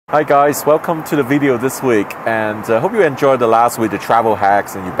Hi guys, welcome to the video this week, and hope you enjoyed the last week, the travel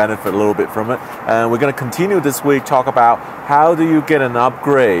hacks, and you benefit a little bit from it. And we're going to continue this week, talk about how do you get an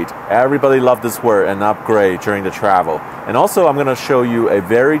upgrade. Everybody loves this word, an upgrade during the travel. And also I'm going to show you a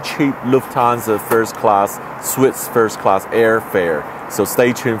very cheap Lufthansa first class, Swiss first class airfare. So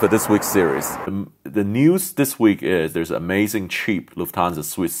stay tuned for this week's series. The news this week is there's amazing cheap Lufthansa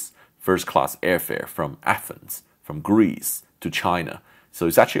Swiss first class airfare from Athens, from Greece to China. So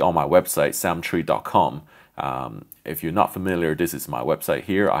it's actually on my website, samchui.com. If you're not familiar, this is my website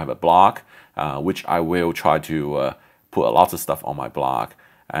here. I have a blog, which I will try to put a lot of stuff on my blog.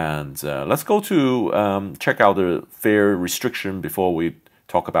 And let's go to check out the fare restriction before we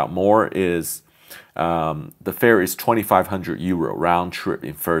talk about more. Is the fare is €2,500 round trip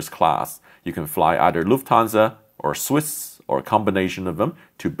in first class. You can fly either Lufthansa or Swiss or a combination of them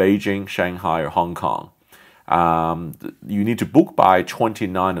to Beijing, Shanghai, or Hong Kong. You need to book by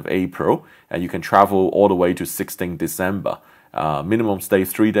 29th of April, and you can travel all the way to 16th December. Minimum stay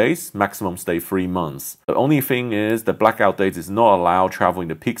 3 days, maximum stay 3 months. The only thing is the blackout date is not allowed traveling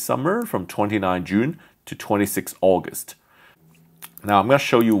the peak summer from 29 June to 26 August. Now I'm going to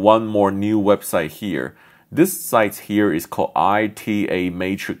show you one more new website here. This site here is called ITA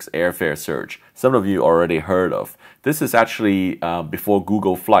Matrix Airfare Search. Some of you already heard of. This is actually before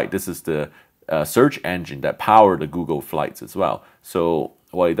Google Flight. This is the search engine that power the Google flights as well. So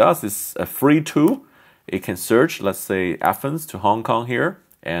what it does is a free tool. It can search, let's say Athens to Hong Kong here,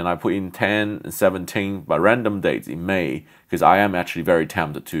 and I put in 10 and 17 by random dates in May because I am actually very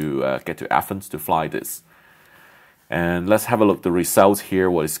tempted to get to Athens to fly this. And let's have a look at the results here,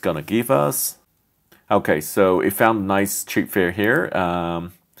 what it's gonna give us. Okay, so it found a nice cheap fare here.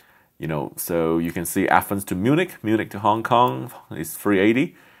 So you can see Athens to Munich, Munich to Hong Kong is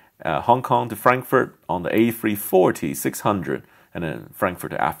 380. Hong Kong to Frankfurt on the A340, 600, and then Frankfurt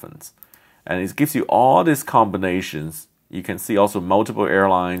to Athens. And it gives you all these combinations. You can see also multiple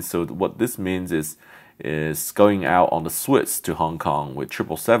airlines. So what this means is going out on the Swiss to Hong Kong with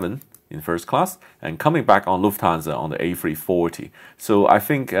 777 in first class and coming back on Lufthansa on the A340. So I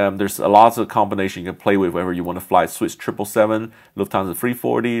think there's a lot of combination you can play with whether you want to fly Swiss 777, Lufthansa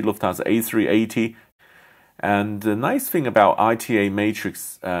 340, Lufthansa A380. And the nice thing about ITA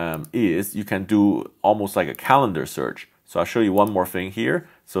Matrix is you can do almost like a calendar search. So I'll show you one more thing here.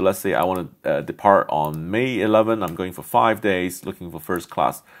 So let's say I want to depart on May 11. I'm going for 5 days looking for first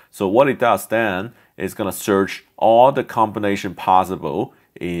class. So what it does then is going to search all the combination possible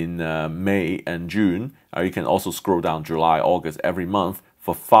in May and June. Or you can also scroll down July, August every month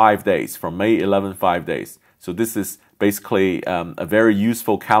for 5 days. From May 11, 5 days. So this is basically a very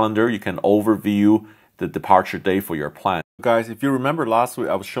useful calendar. You can overview the departure day for your plan. Guys, if you remember last week,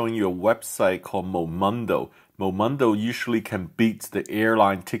 I was showing you a website called Momondo. Momondo usually can beat the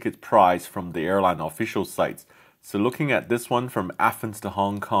airline ticket price from the airline official sites. So looking at this one from Athens to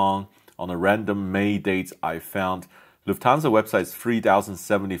Hong Kong on a random May dates, I found Lufthansa website is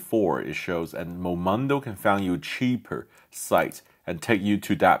 3,074 it shows, and Momondo can find you a cheaper site and take you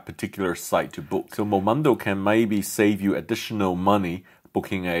to that particular site to book. So Momondo can maybe save you additional money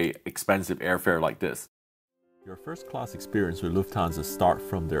booking a expensive airfare like this. Your first class experience with Lufthansa start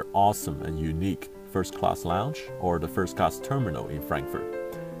from their awesome and unique first class lounge or the first class terminal in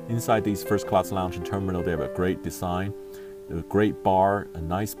Frankfurt. Inside these first class lounge and terminal, they have a great design, a great bar, a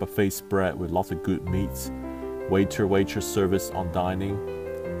nice buffet spread with lots of good meats, waitress service on dining.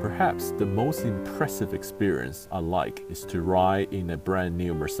 Perhaps the most impressive experience I like is to ride in a brand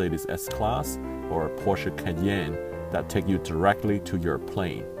new Mercedes S-Class or a Porsche Cayenne that take you directly to your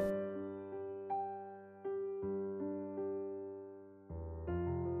plane.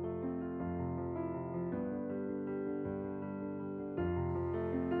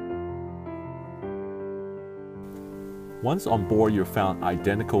 Once on board, you found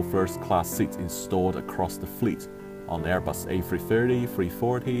identical first-class seats installed across the fleet on Airbus A330,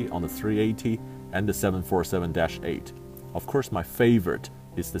 340, on the 380, and the 747-8. Of course, my favorite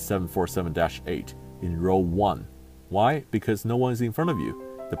is the 747-8 in row 1. Why? Because no one is in front of you.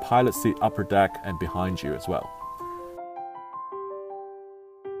 The pilot seat upper deck and behind you as well.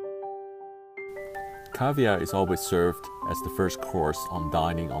 Caviar is always served as the first course on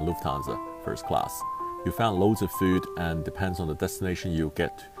dining on Lufthansa first class. You found loads of food, and depends on the destination you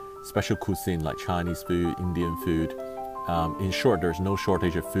get special cuisine like Chinese food, Indian food. In short, there's no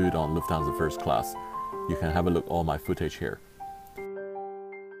shortage of food on Lufthansa first class. You can have a look at all my footage here.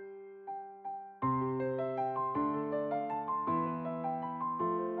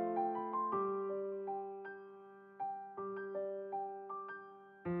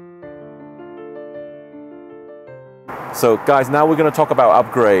 So guys, now we're going to talk about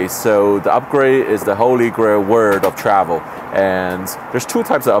upgrades. So the upgrade is the holy grail word of travel. And there's two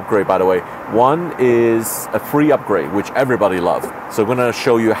types of upgrade, by the way. One is a free upgrade, which everybody loves. So we're going to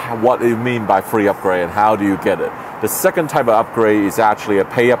show you what you mean by free upgrade and how do you get it. The second type of upgrade is actually a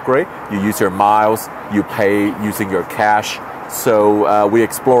pay upgrade. You use your miles, you pay using your cash. So we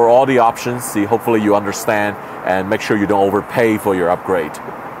explore all the options, see hopefully you understand and make sure you don't overpay for your upgrade.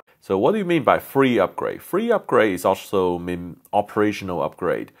 So what do you mean by free upgrade? Free upgrade is also mean operational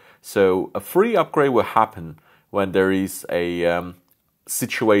upgrade. So a free upgrade will happen when there is a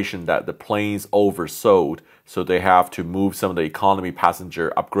situation that the plane's oversold, so they have to move some of the economy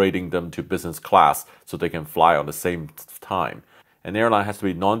passenger, upgrading them to business class so they can fly on the same time. An airline has to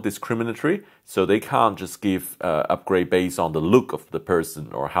be non-discriminatory, so they can't just give upgrade based on the look of the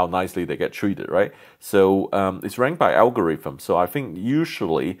person or how nicely they get treated, right? So it's ranked by algorithm. So I think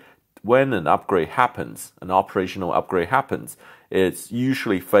usually when an upgrade happens, an operational upgrade happens, it's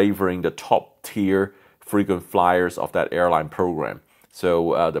usually favoring the top tier frequent flyers of that airline program.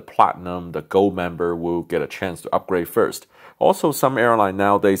 So the platinum, the gold member will get a chance to upgrade first. Also, some airlines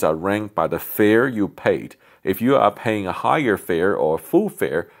nowadays are ranked by the fare you paid. If you are paying a higher fare or full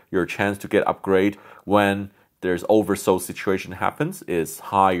fare, your chance to get upgrade when there's oversold situation happens is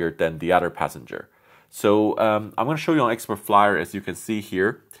higher than the other passenger. So I'm going to show you on Expert Flyer, as you can see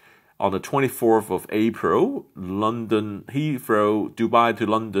here. On the 24th of April, London, Heathrow, Dubai to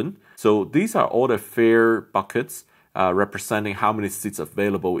London. So these are all the fare buckets representing how many seats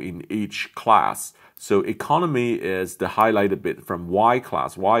available in each class. So economy is the highlighted bit from Y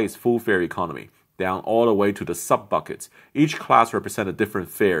class. Y is full fare economy, down all the way to the sub buckets. Each class represents a different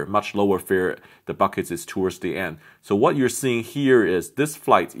fare, much lower fare. The buckets is towards the end. So what you're seeing here is this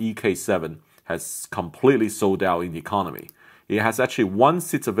flight, EK7, has completely sold out in economy. It has actually 1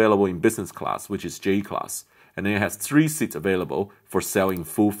 seat available in business class, which is J class. And then it has 3 seats available for selling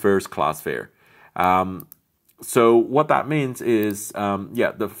full first class fare. So what that means is,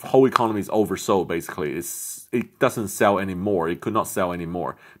 the whole economy is oversold, basically. It doesn't sell anymore. It could not sell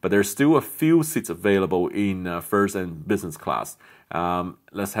anymore. But there's still a few seats available in first and business class.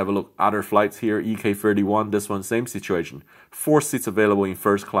 Let's have a look. Other flights here, EK31, this one, same situation. 4 seats available in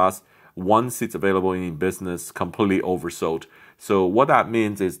first class, 1 seat available in business, completely oversold. So what that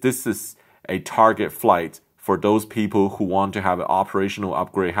means is this is a target flight for those people who want to have an operational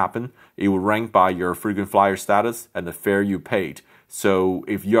upgrade happen. It will rank by your frequent flyer status and the fare you paid. So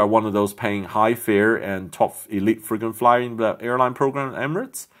if you are one of those paying high fare and top elite frequent flyer in the airline program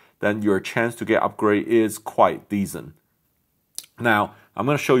Emirates, then your chance to get upgrade is quite decent. Now, I'm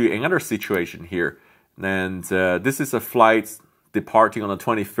going to show you another situation here. And this is a flight departing on the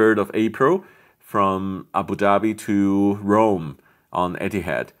 23rd of April from Abu Dhabi to Rome on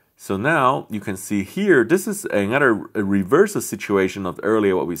Etihad. So now you can see here, this is another reverse situation of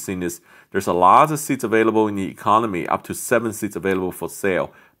earlier what we've seen is there's a lot of seats available in the economy, up to 7 seats available for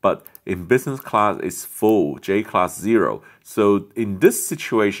sale. But in business class, it's full, J class 0. So in this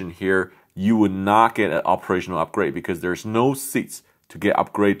situation here, you would not get an operational upgrade because there's no seats to get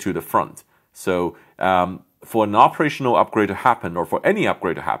upgrade to the front. So for an operational upgrade to happen, or for any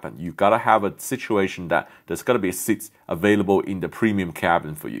upgrade to happen, you gotta have a situation that there's gotta be seats available in the premium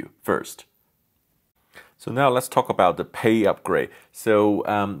cabin for you first. So now let's talk about the pay upgrade. So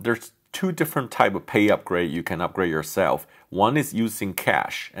there's 2 different type of pay upgrade you can upgrade yourself. One is using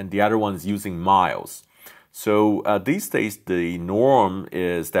cash, and the other one is using miles. So these days, the norm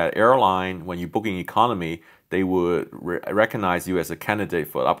is that airline, when you book in economy, they would recognize you as a candidate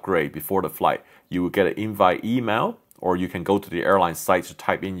for upgrade before the flight. You will get an invite email, or you can go to the airline site to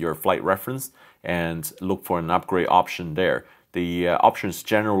type in your flight reference and look for an upgrade option there. The option is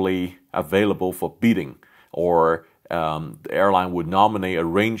generally available for bidding, or the airline would nominate a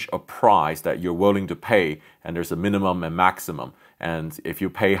range of price that you're willing to pay, and there's a minimum and maximum. And if you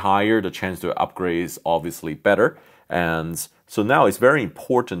pay higher, the chance to upgrade is obviously better. And so now it's very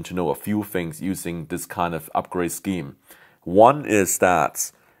important to know a few things using this kind of upgrade scheme. One is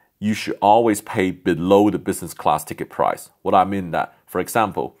that you should always pay below the business class ticket price. What I mean that, for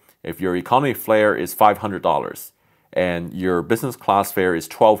example, if your economy fare is $500 and your business class fare is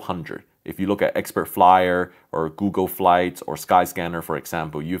 $1,200, if you look at Expert Flyer or Google Flights or Skyscanner, for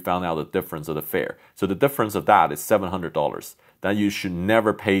example, you found out the difference of the fare. So the difference of that is $700. Then you should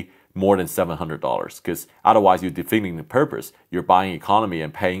never pay more than $700, because otherwise you're defeating the purpose. You're buying economy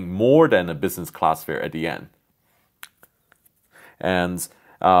and paying more than a business class fare at the end. And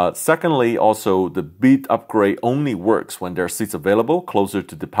secondly, also the bid upgrade only works when there are seats available closer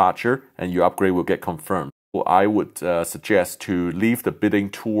to departure, and your upgrade will get confirmed. So I would suggest to leave the bidding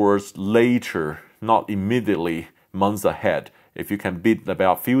tours later, not immediately months ahead. If you can bid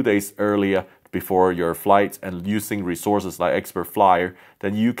about a few days earlier before your flight and using resources like Expert Flyer,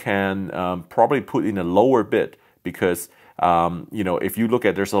 then you can probably put in a lower bid because if you look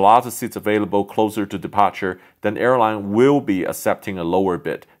at there's a lot of seats available closer to departure, then airline will be accepting a lower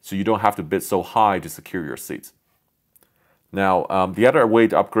bid. So you don't have to bid so high to secure your seats. Now, the other way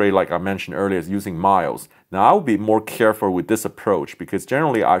to upgrade, like I mentioned earlier, is using miles. Now, I would be more careful with this approach because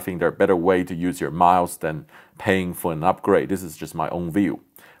generally I think there are better ways to use your miles than paying for an upgrade. This is just my own view.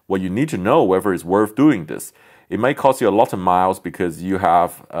 What you need to know whether it's worth doing this. It might cost you a lot of miles because you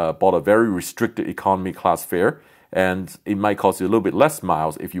have bought a very restricted economy class fare, and it might cost you a little bit less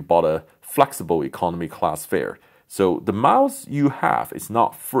miles if you bought a flexible economy class fare. So the miles you have is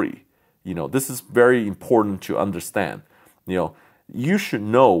not free. This is very important to understand. You should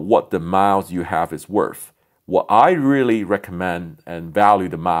know what the miles you have is worth. What I really recommend and value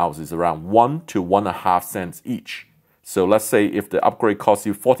the miles is around 1 to 1.5 cents each. So let's say if the upgrade costs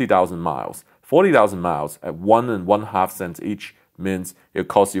you 40,000 miles, 40,000 miles at 1 and 1.5 cents each means it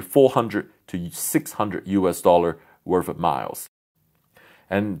costs you $400 to $600 worth of miles.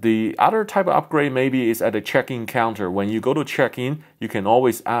 And the other type of upgrade maybe is at a check-in counter. When you go to check-in, you can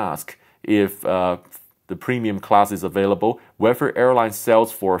always ask if the premium class is available, whether airline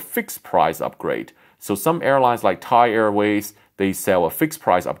sells for a fixed price upgrade. So some airlines like Thai Airways, they sell a fixed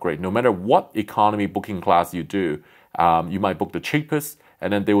price upgrade. No matter what economy booking class you do, you might book the cheapest,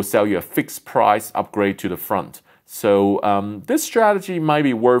 and then they will sell you a fixed price upgrade to the front. So this strategy might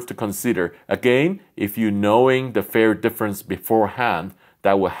be worth to consider. Again, if you're knowing the fare difference beforehand,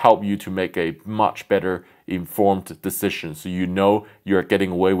 that will help you to make a much better informed decision. So you know you're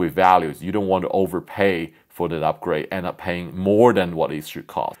getting away with values. You don't want to overpay for that upgrade, end up paying more than what it should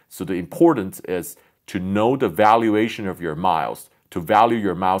cost. So the importance is to know the valuation of your miles, to value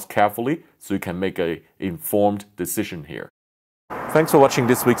your miles carefully so you can make an informed decision here. Thanks for watching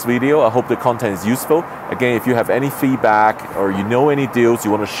this week's video. I hope the content is useful. Again, if you have any feedback or you know any deals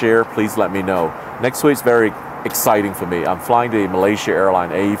you want to share, please let me know. Next week is very exciting for me. I'm flying the Malaysia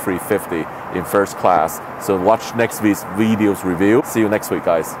Airline A350 in first class. So watch next week's video's review. See you next week,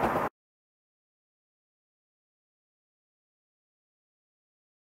 guys.